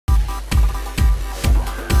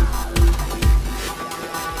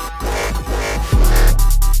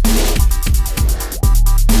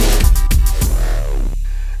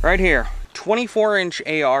Right here, 24-inch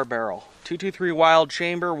AR barrel, 223 wild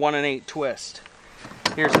chamber, 1 1/8 twist.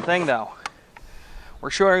 Here's the thing though, we're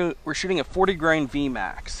shooting a 40 grain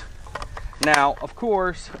V-Max. Now, of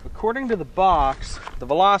course, according to the box, the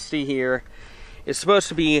velocity here is supposed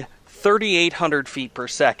to be 3,800 feet per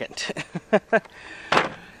second.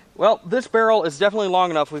 Well, this barrel is definitely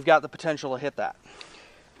long enough. We've got the potential to hit that.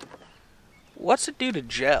 What's it do to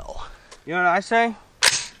gel? You know what I say?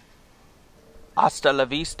 Hasta la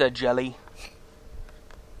vista, jelly.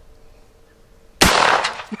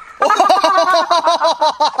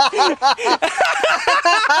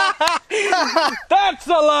 That's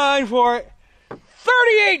the line for it.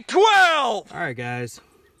 3812. All right, guys.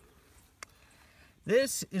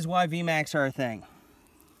 This is why V-Max are a thing.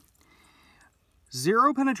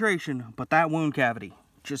 Zero penetration, but that wound cavity.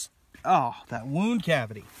 Just, oh, that wound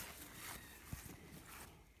cavity.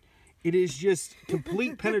 It is just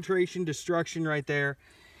complete penetration, destruction right there.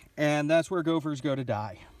 And that's where gophers go to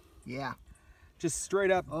die. Yeah. Just straight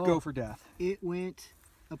up gopher death. It went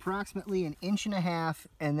approximately 1.5 inches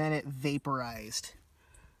and then it vaporized.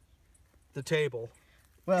 The table.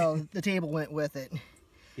 Well, the table went with it.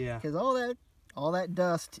 Yeah. Because all that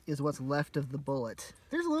dust is what's left of the bullet.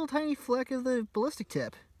 There's a little tiny fleck of the ballistic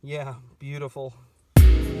tip. Yeah, beautiful.